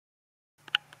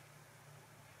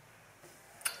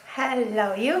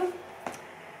Hello you.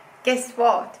 Guess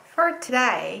what? For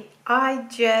today I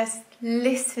just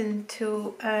listened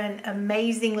to an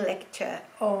amazing lecture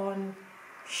on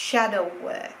shadow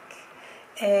work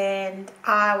and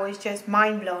I was just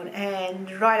mind blown, and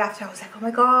right after I was like, oh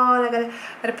my god, I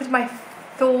gotta put my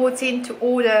thoughts into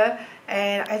order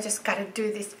and I just gotta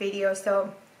do this video.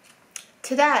 So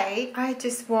today I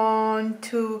just want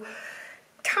to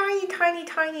tiny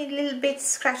little bit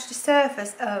scratch the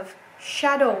surface of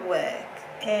shadow work,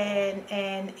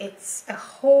 and it's a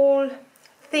whole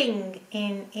thing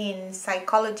in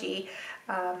psychology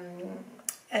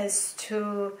as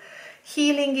to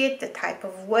healing it, the type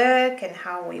of work, and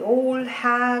how we all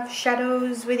have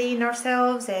shadows within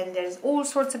ourselves, and there's all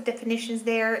sorts of definitions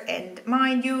there. And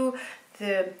mind you,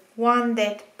 the one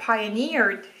that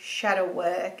pioneered shadow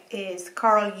work is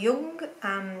Carl Jung.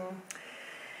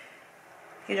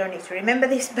 You don't need to remember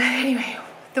this, but anyway,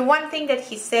 the one thing that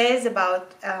he says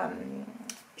about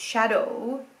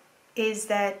shadow is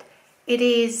that it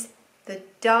is the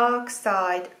dark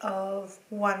side of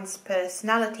one's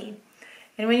personality.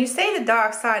 And when you say the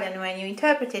dark side, and when you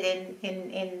interpret it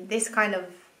in this kind of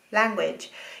language,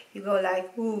 you go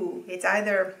like, ooh, it's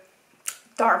either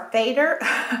Darth Vader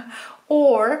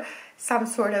or some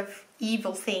sort of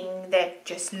evil thing that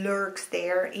just lurks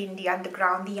there in the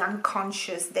underground, the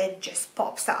unconscious that just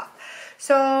pops up.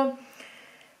 So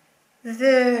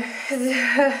the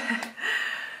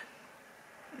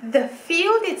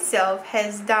field itself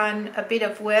has done a bit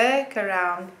of work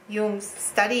around Jung's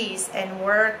studies and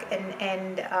work,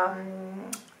 and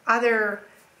other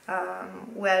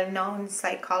well-known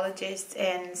psychologists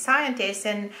and scientists,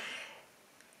 and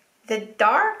the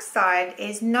dark side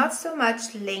is not so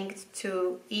much linked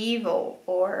to evil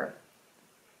or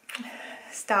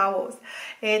Star Wars.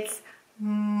 It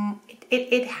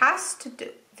has to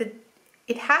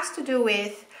do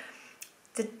with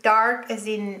the dark as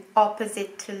in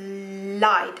opposite to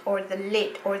light, or the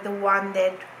lit, or the one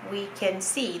that we can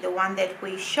see, the one that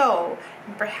we show.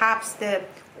 And perhaps the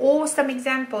awesome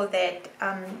example that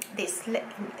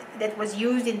that was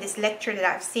used in this lecture that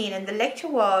I've seen, and the lecture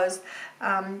was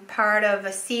part of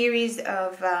a series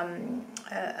of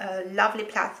a lovely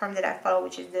platform that I follow,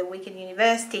 which is the Weekend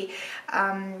University.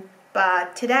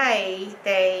 But today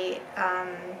they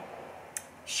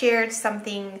shared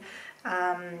something,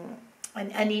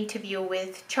 an interview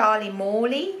with Charlie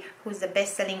Morley, who's a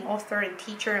best-selling author and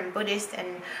teacher and Buddhist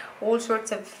and all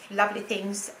sorts of lovely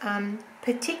things,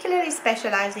 particularly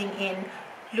specializing in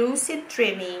lucid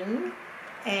dreaming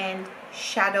and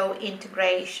shadow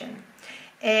integration.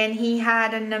 And he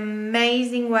had an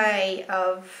amazing way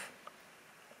of,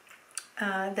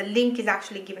 the link is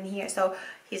actually given here. So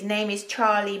his name is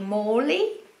Charlie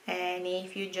Morley, and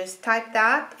if you just type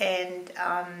that and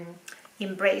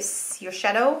embrace your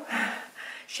shadow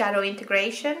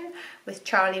integration with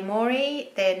Charlie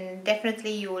Morley, then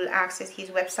definitely you will access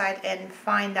his website and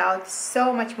find out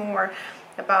so much more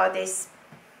about this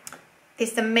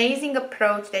amazing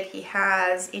approach that he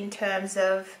has, in terms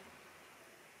of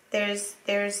there's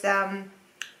that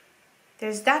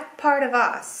part of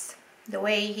us, the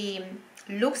way he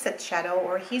looks at shadow,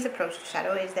 or his approach to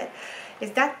shadow is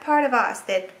that part of us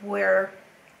that we're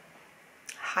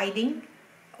hiding,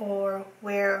 or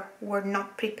where we're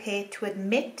not prepared to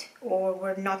admit, or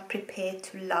we're not prepared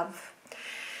to love.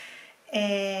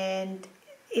 And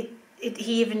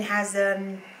he even has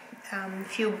a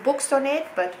few books on it,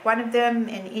 but one of them,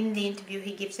 and in the interview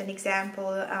he gives an example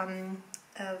of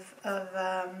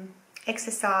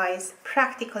exercise,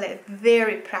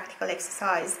 very practical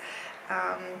exercise,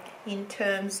 in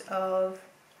terms of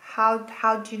how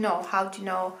do you know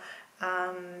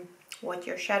what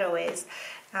your shadow is.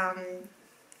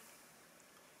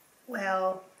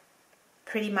 Well,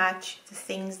 pretty much the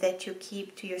things that you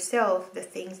keep to yourself, the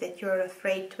things that you're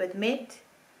afraid to admit.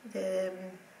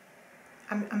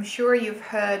 I'm sure you've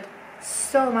heard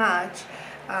so much,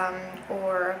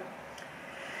 or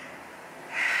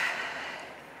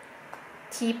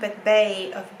keep at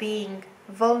bay, of being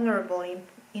vulnerable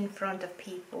in front of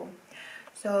people.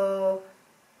 So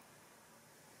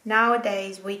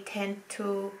nowadays we tend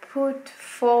to put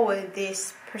forward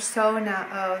this persona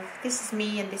of, this is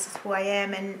me and this is who I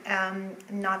am, and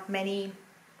not many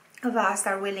of us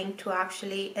are willing to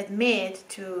actually admit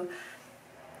to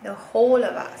the whole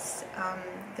of us,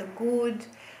 the good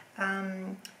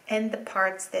and the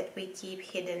parts that we keep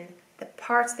hidden, the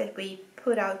parts that we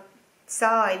put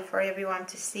outside for everyone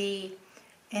to see,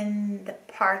 and the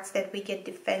parts that we get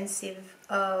defensive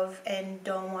of and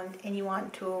don't want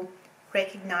anyone to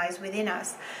recognize within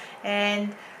us.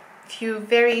 And few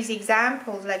very easy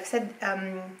examples, like I said,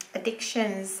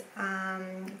 addictions,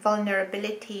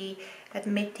 vulnerability,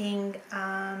 admitting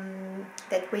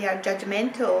that we are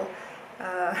judgmental,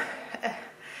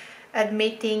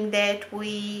 admitting that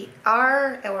we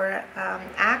are or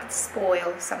act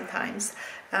spoiled sometimes,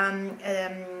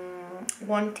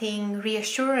 wanting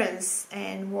reassurance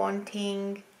and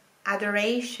wanting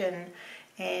adoration,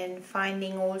 and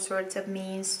finding all sorts of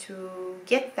means to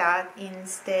get that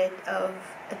instead of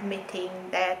admitting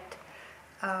that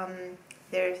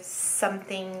there's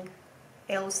something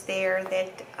else there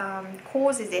that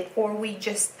causes it, or we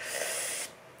just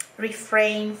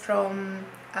refrain from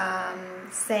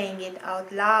saying it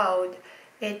out loud.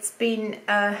 It's been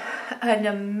an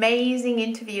amazing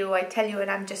interview, I tell you, and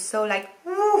I'm just so like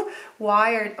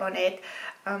wired on it.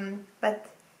 But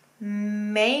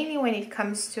mainly when it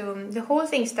comes to the whole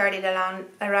thing started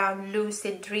around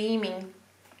lucid dreaming,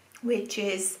 which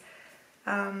is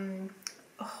a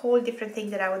whole different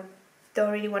thing that I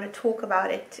don't really want to talk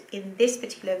about it in this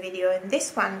particular video. In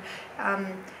this one,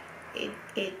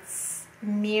 it's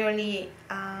merely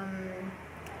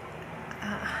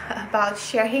about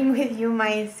sharing with you my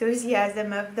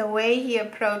enthusiasm of the way he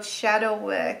approached shadow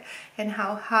work and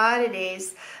how hard it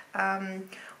is,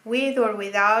 with or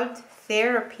without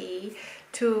therapy,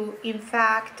 to in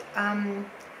fact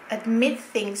admit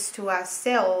things to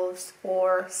ourselves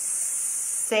or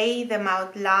say them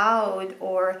out loud,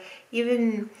 or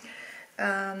even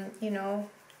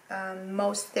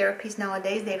most therapies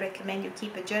nowadays, they recommend you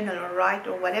keep a journal or write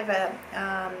or whatever.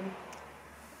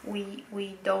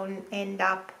 We don't end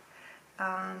up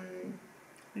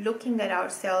looking at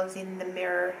ourselves in the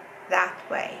mirror that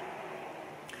way.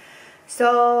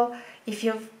 So if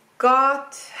you've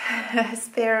got a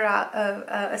spare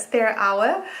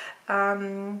hour,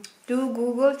 do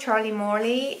Google Charlie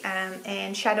Morley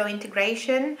and shadow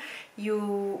integration.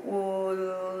 You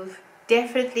will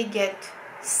definitely get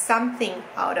something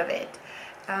out of it.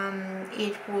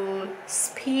 It will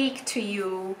speak to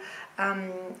you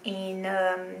in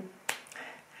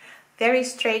very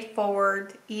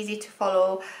straightforward, easy to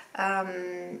follow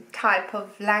type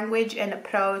of language and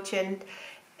approach, and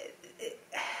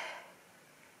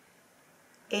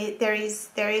there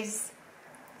is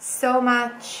so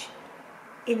much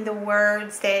in the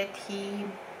words that he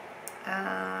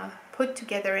put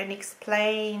together and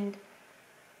explained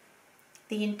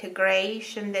the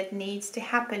integration that needs to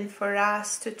happen for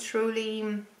us to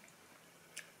truly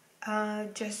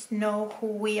just know who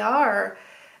we are.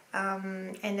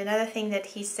 And another thing that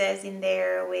he says in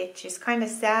there, which is kind of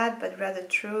sad but rather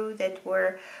true, that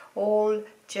we're all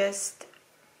just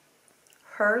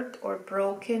hurt or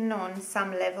broken on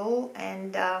some level,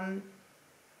 and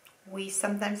we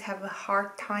sometimes have a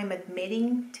hard time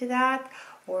admitting to that,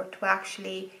 or to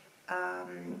actually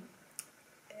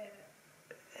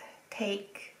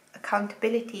take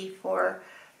accountability for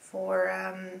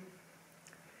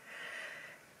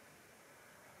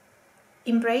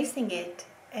embracing it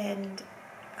and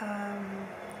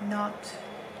not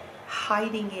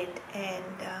hiding it. And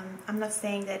I'm not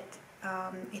saying that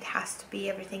it has to be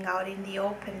everything out in the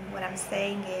open. What I'm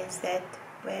saying is that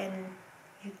when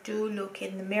you do look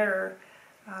in the mirror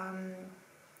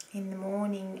in the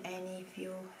morning, and if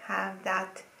you have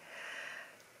that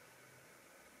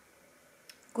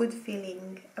good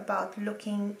feeling about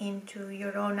looking into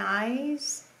your own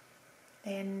eyes,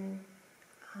 then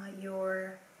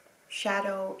your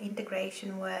shadow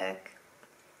integration work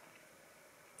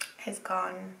has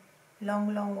gone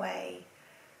long way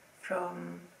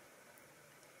from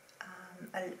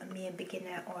a mere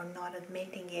beginner or not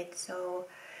admitting it. So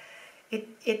it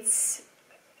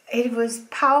was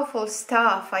powerful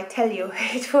stuff, I tell you.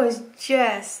 It was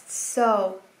just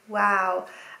so wow.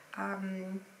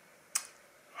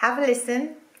 Have a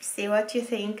listen, see what you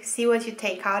think, see what you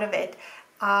take out of it.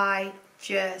 I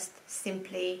just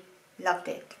simply loved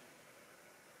it.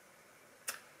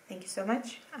 Thank you so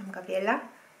much. I'm Gabriella,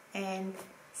 and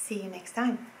see you next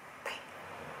time.